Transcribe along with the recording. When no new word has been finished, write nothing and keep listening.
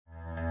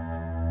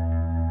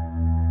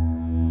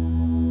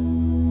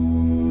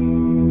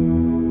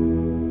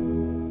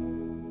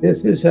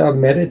This is a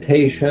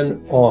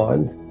meditation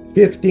on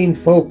shifting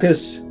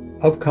focus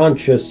of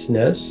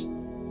consciousness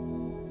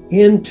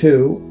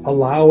into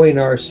allowing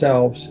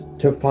ourselves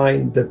to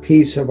find the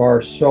peace of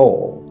our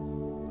soul,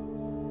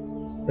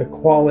 the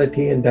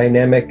quality and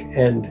dynamic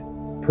and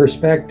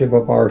perspective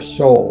of our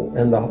soul,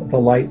 and the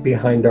light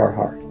behind our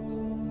heart.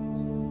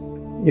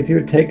 If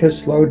you take a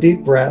slow,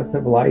 deep breath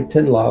of light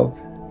and love,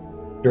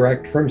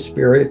 direct from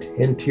spirit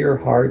into your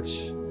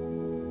hearts,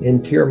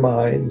 into your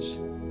minds,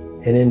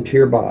 and into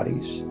your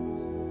bodies.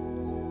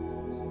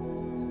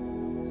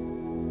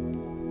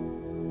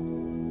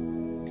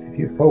 If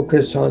you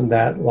focus on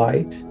that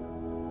light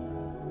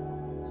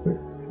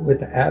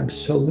with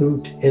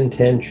absolute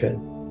intention,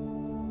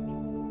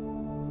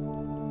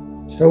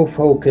 so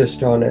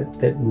focused on it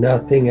that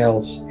nothing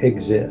else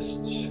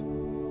exists,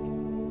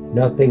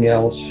 nothing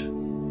else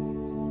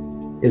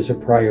is a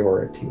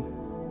priority,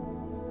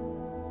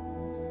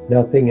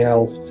 nothing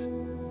else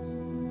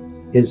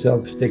is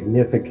of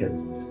significance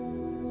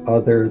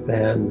other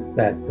than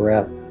that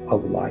breath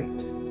of light.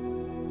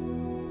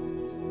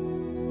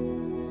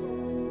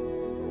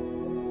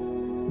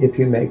 If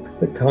you make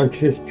the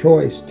conscious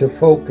choice to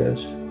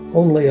focus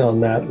only on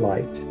that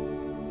light,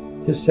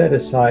 to set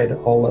aside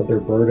all other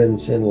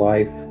burdens in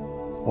life,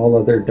 all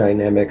other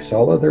dynamics,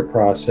 all other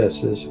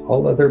processes,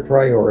 all other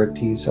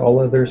priorities, all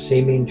other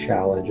seeming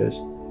challenges,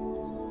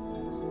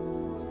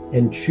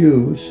 and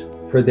choose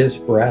for this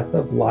breath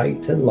of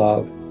light and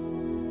love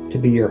to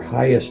be your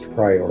highest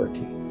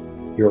priority,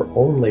 your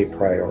only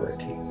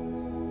priority,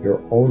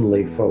 your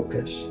only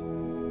focus,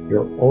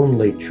 your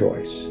only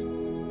choice.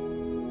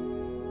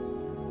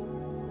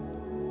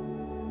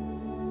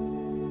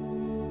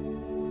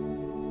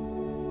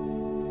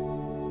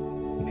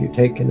 If you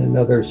take in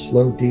another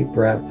slow, deep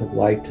breath of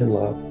light and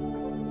love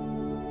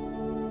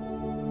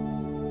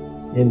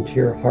into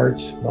your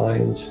hearts,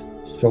 minds,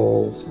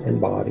 souls,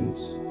 and bodies,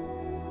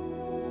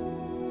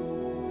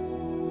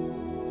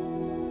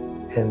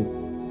 and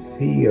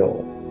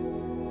feel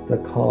the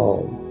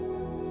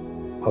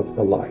calm of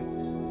the light.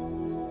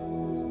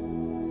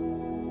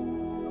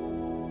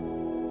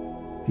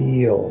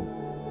 Feel,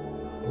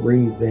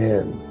 breathe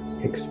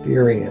in,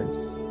 experience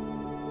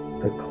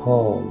the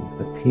calm,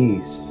 the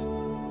peace,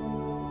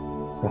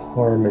 the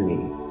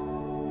harmony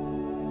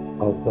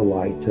of the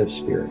light of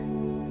spirit.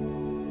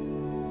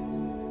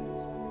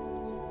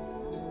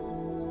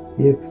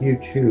 If you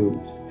choose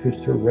to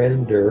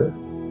surrender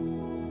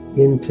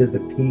into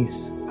the peace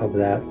of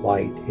that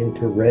light,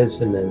 into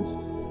resonance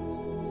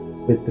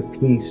with the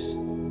peace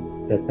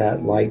that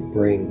that light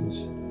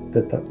brings,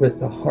 with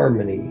the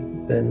harmony,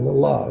 then the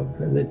love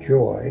and the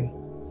joy,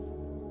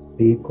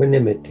 the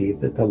equanimity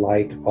that the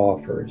light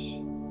offers.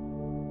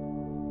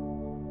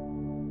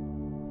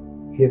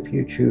 If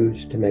you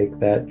choose to make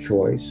that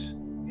choice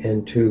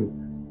and to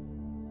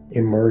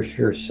immerse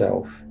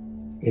yourself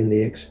in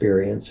the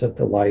experience of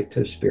the light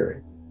of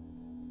spirit,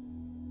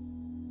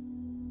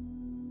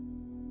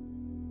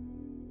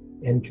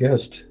 and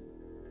just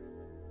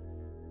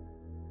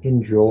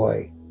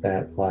enjoy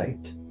that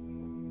light.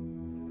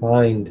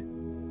 Find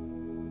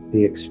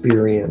the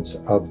experience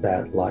of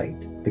that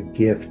light, the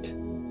gift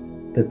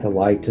that the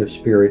light of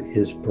spirit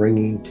is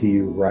bringing to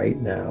you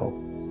right now,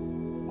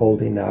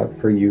 holding out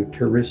for you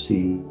to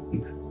receive,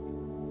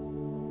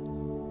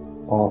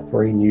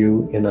 offering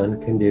you in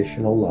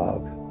unconditional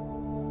love,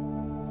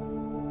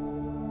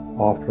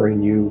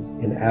 offering you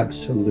in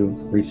absolute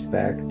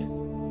respect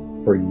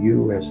for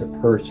you as a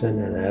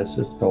person and as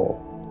a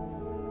soul,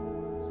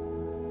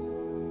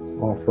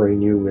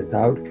 offering you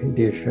without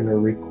condition or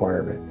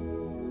requirement,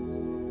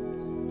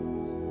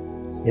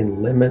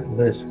 in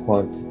limitless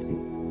quantity,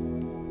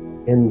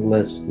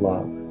 endless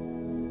love,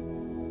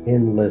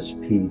 endless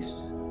peace,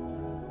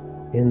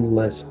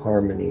 endless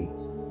harmony,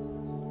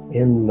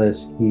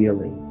 endless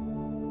healing,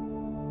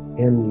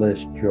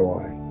 endless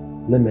joy,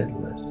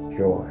 limitless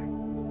joy.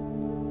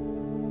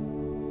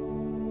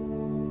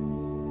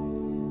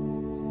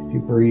 You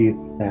breathe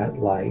that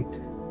light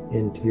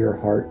into your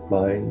heart,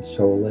 mind,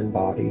 soul, and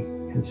body,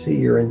 and see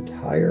your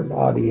entire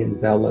body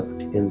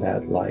enveloped in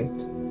that light,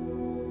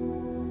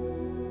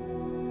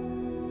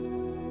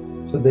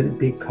 so that it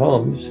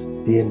becomes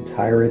the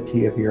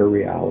entirety of your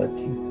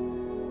reality.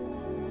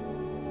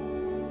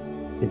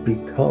 It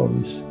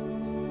becomes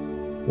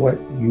what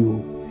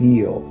you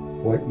feel,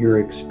 what you're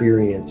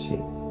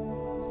experiencing,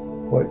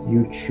 what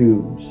you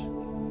choose,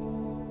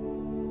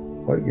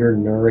 what you're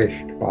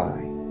nourished by,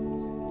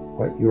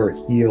 what you are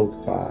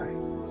healed by.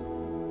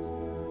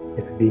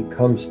 It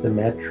becomes the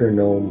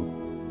metronome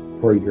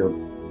for your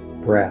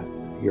breath,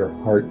 your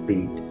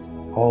heartbeat,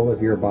 all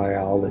of your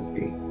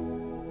biology.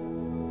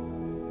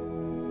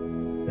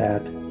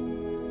 That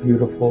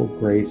beautiful,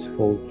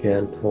 graceful,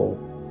 gentle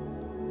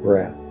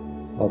breath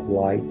of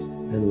light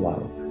and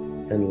love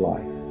and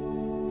life.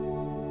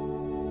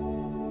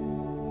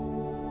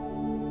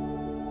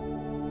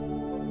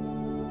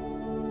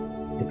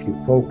 If you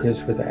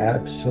focus with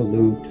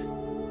absolute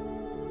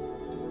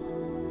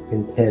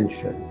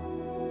intention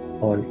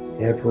on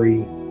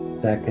every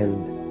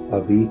second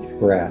of each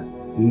breath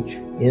each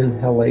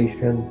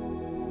inhalation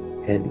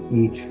and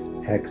each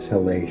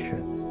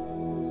exhalation.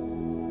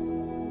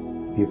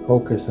 You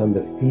focus on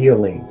the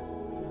feeling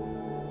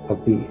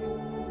of the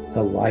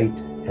light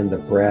and the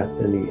breath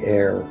and the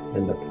air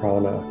and the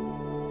prana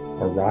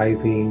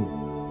arriving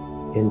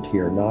into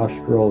your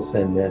nostrils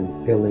and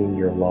then filling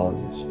your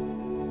lungs,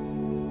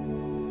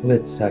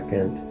 split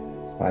second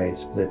by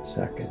split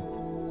second,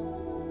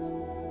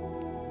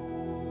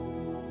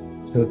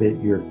 so that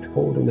you're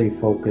totally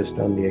focused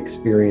on the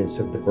experience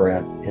of the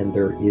breath and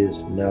there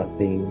is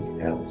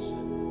nothing else.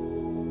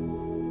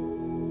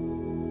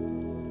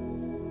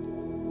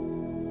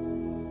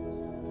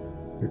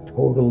 You're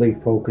totally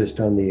focused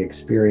on the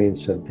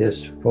experience of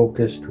this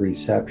focused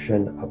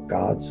reception of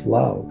God's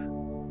love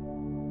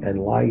and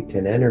light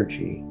and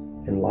energy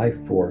and life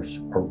force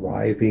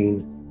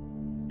arriving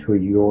to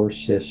your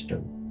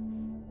system,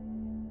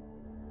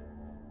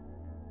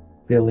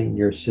 filling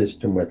your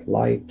system with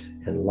light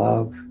and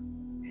love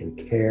and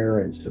care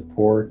and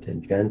support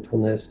and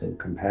gentleness and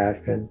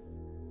compassion.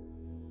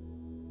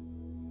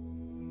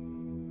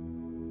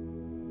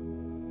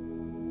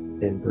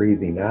 Then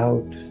breathing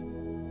out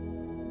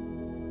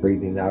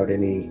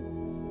any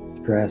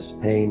stress,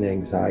 pain,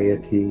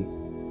 anxiety,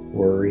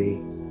 worry,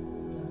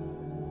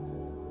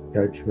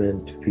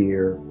 judgment,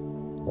 fear,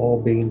 all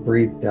being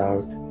breathed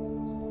out.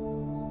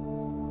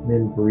 And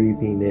then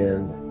breathing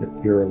in the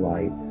pure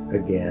light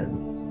again,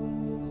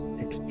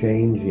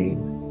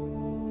 exchanging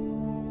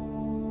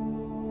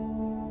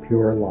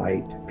pure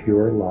light,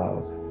 pure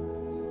love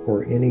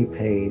for any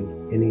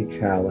pain, any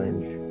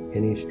challenge,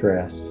 any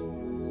stress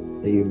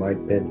that you might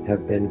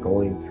have been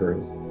going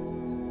through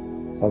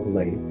of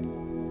late.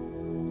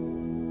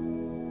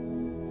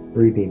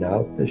 Breathing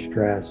out the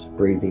stress,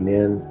 breathing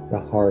in the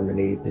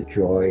harmony, the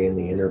joy, and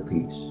the inner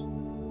peace.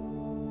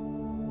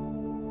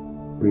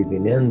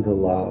 Breathing in the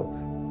love,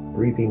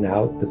 breathing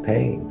out the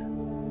pain.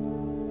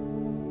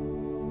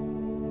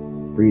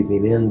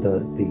 Breathing in the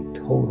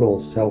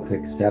total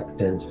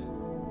self-acceptance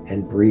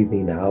and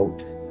breathing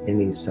out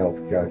any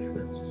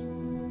self-judgments.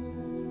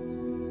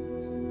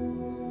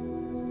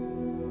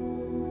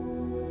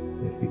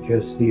 If you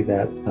just see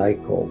that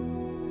cycle,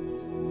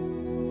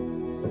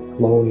 the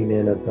flowing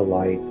in of the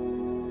light,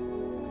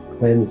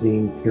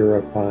 cleansing,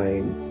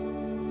 purifying,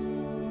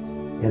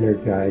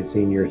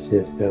 energizing your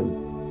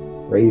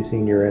system,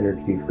 raising your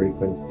energy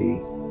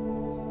frequency,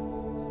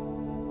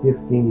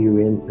 shifting you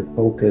into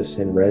focus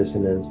and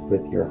resonance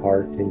with your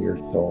heart and your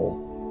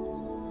soul.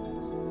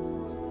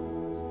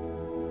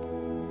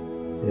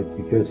 If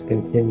you just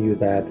continue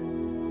that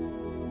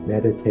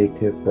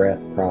meditative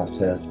breath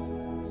process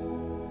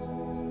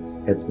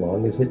as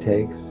long as it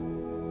takes,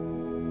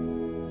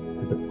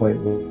 to the point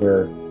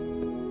where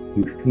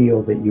you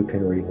feel that you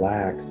can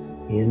relax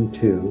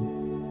into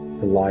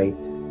the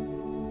light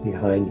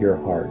behind your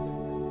heart,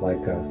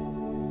 like a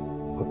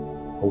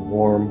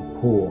warm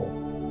pool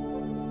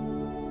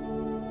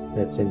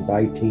that's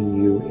inviting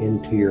you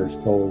into your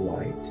soul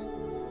light,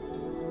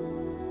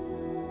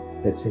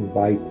 that's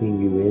inviting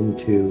you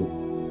into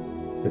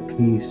the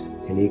peace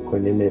and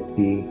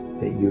equanimity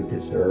that you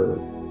deserve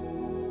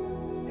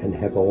and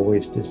have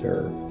always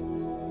deserved,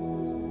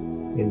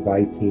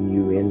 inviting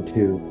you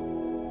into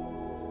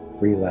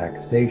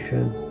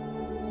relaxation,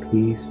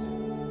 peace,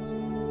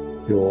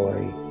 joy,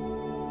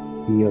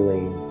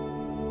 healing,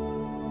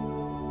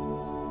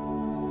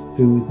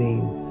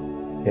 soothing,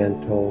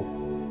 gentle,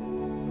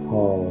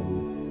 calm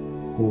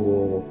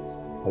pool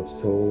of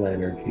soul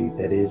energy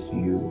that is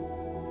you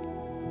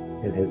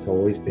and has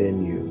always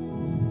been you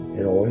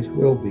and always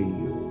will be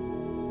you.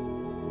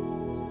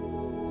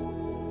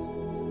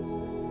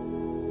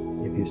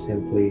 If you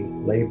simply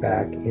lay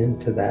back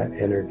into that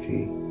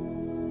energy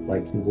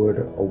like you would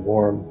a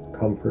warm,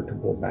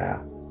 comfortable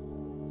bath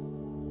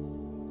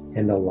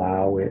and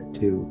allow it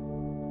to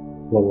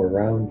flow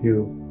around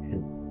you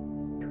and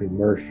to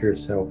immerse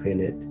yourself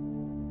in it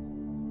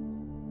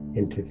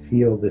and to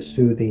feel the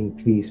soothing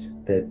peace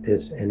that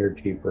this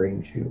energy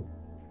brings you,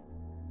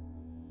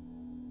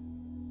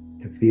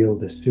 to feel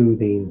the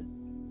soothing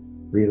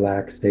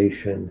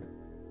relaxation,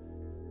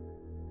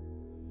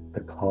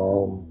 the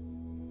calm,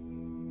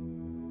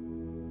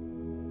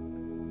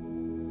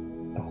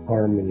 the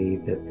harmony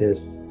that this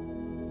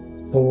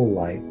soul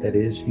light that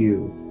is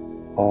you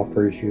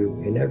offers you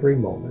in every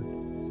moment.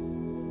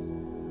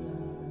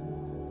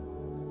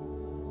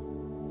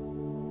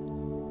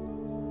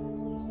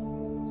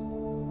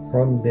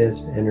 From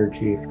this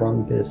energy,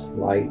 from this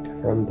light,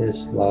 from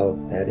this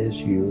love that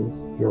is you,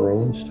 your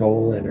own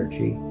soul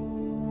energy,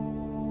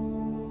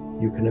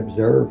 you can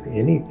observe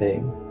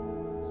anything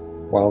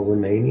while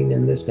remaining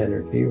in this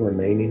energy,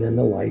 remaining in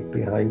the light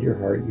behind your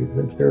heart. You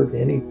can observe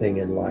anything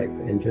in life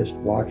and just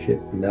watch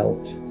it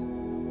melt,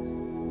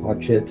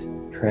 watch it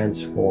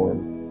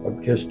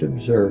transform, just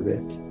observe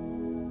it.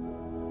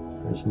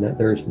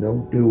 There's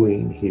no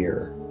doing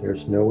here.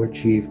 There's no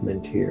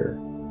achievement here.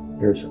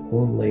 There's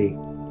only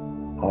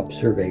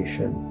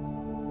observation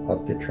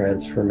of the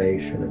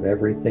transformation of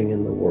everything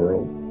in the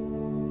world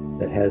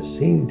that has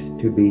seemed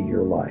to be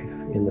your life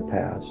in the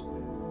past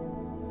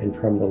and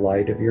from the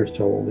light of your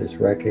soul is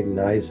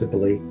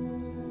recognizably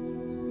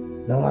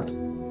not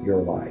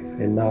your life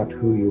and not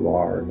who you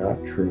are,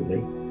 not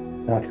truly,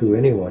 not who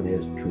anyone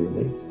is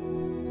truly.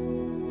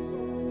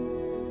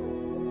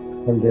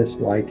 From this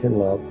light and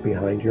love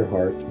behind your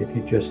heart, if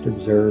you just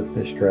observe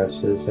the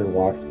stresses and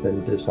watch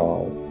them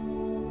dissolve,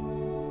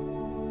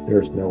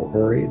 there's no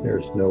hurry,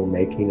 there's no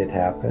making it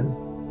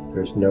happen,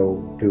 there's no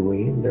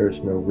doing,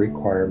 there's no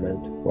requirement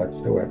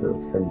whatsoever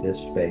from this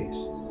space.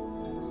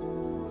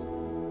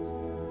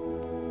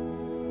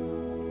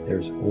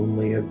 There's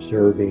only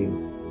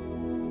observing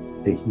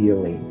the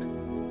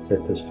healing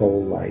that the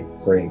soul light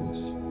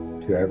brings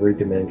to every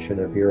dimension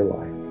of your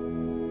life.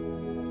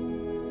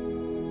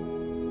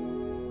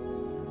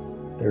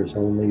 There's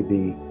only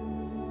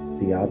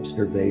the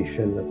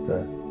observation of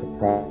the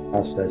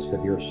process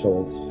of your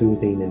soul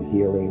soothing and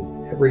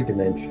healing every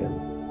dimension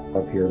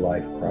of your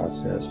life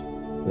process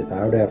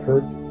without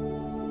effort,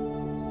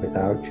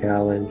 without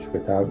challenge,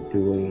 without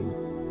doing,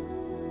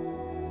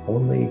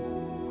 only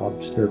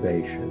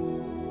observation.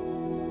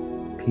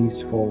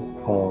 Peaceful,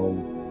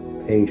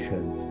 calm,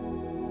 patient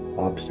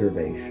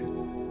observation.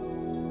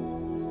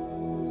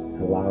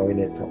 Allowing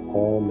it to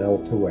all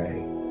melt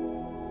away,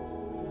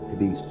 to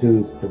be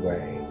soothed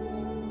away,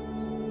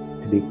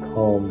 to be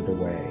calmed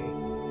away,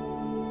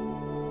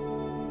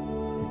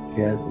 to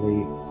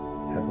gently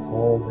have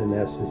all the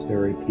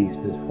necessary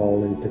pieces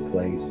fall into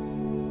place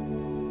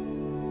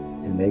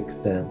and make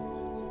sense,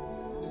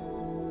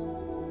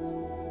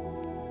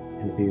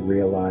 and be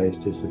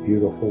realized as a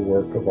beautiful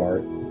work of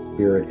art the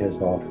Spirit has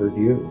offered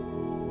you,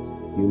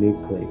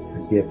 uniquely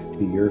a gift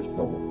to your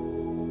soul,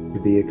 to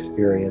be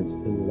experienced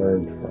and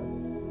learned from.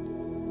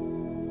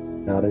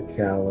 Not a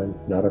challenge,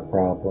 not a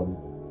problem,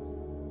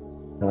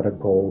 not a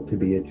goal to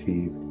be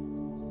achieved,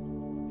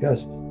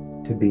 just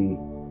to be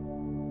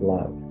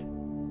loved,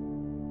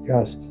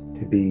 just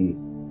to be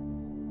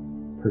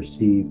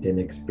perceived and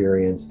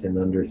experienced and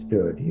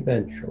understood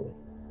eventually,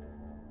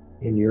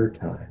 in your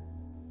time,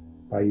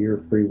 by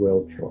your free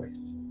will choice.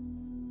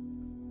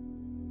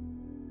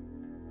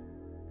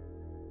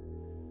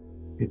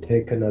 You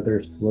take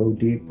another slow,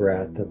 deep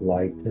breath of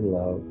light and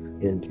love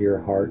into your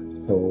heart,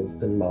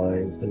 souls, and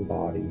minds and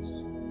bodies.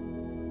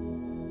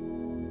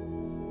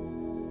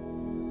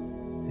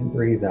 And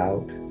breathe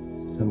out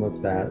some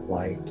of that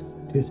light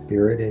to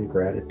Spirit in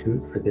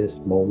gratitude for this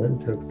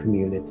moment of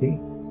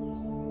community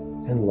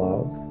and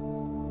love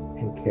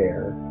and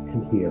care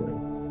and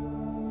healing.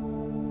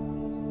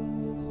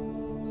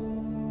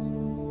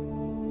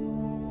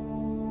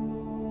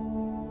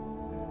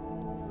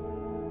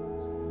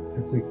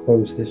 As we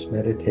close this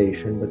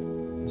meditation with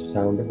the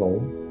sound of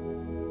Om,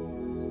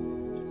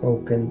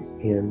 spoken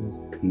in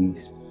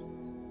peace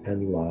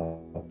and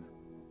love.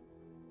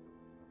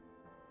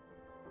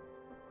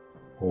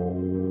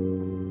 Om.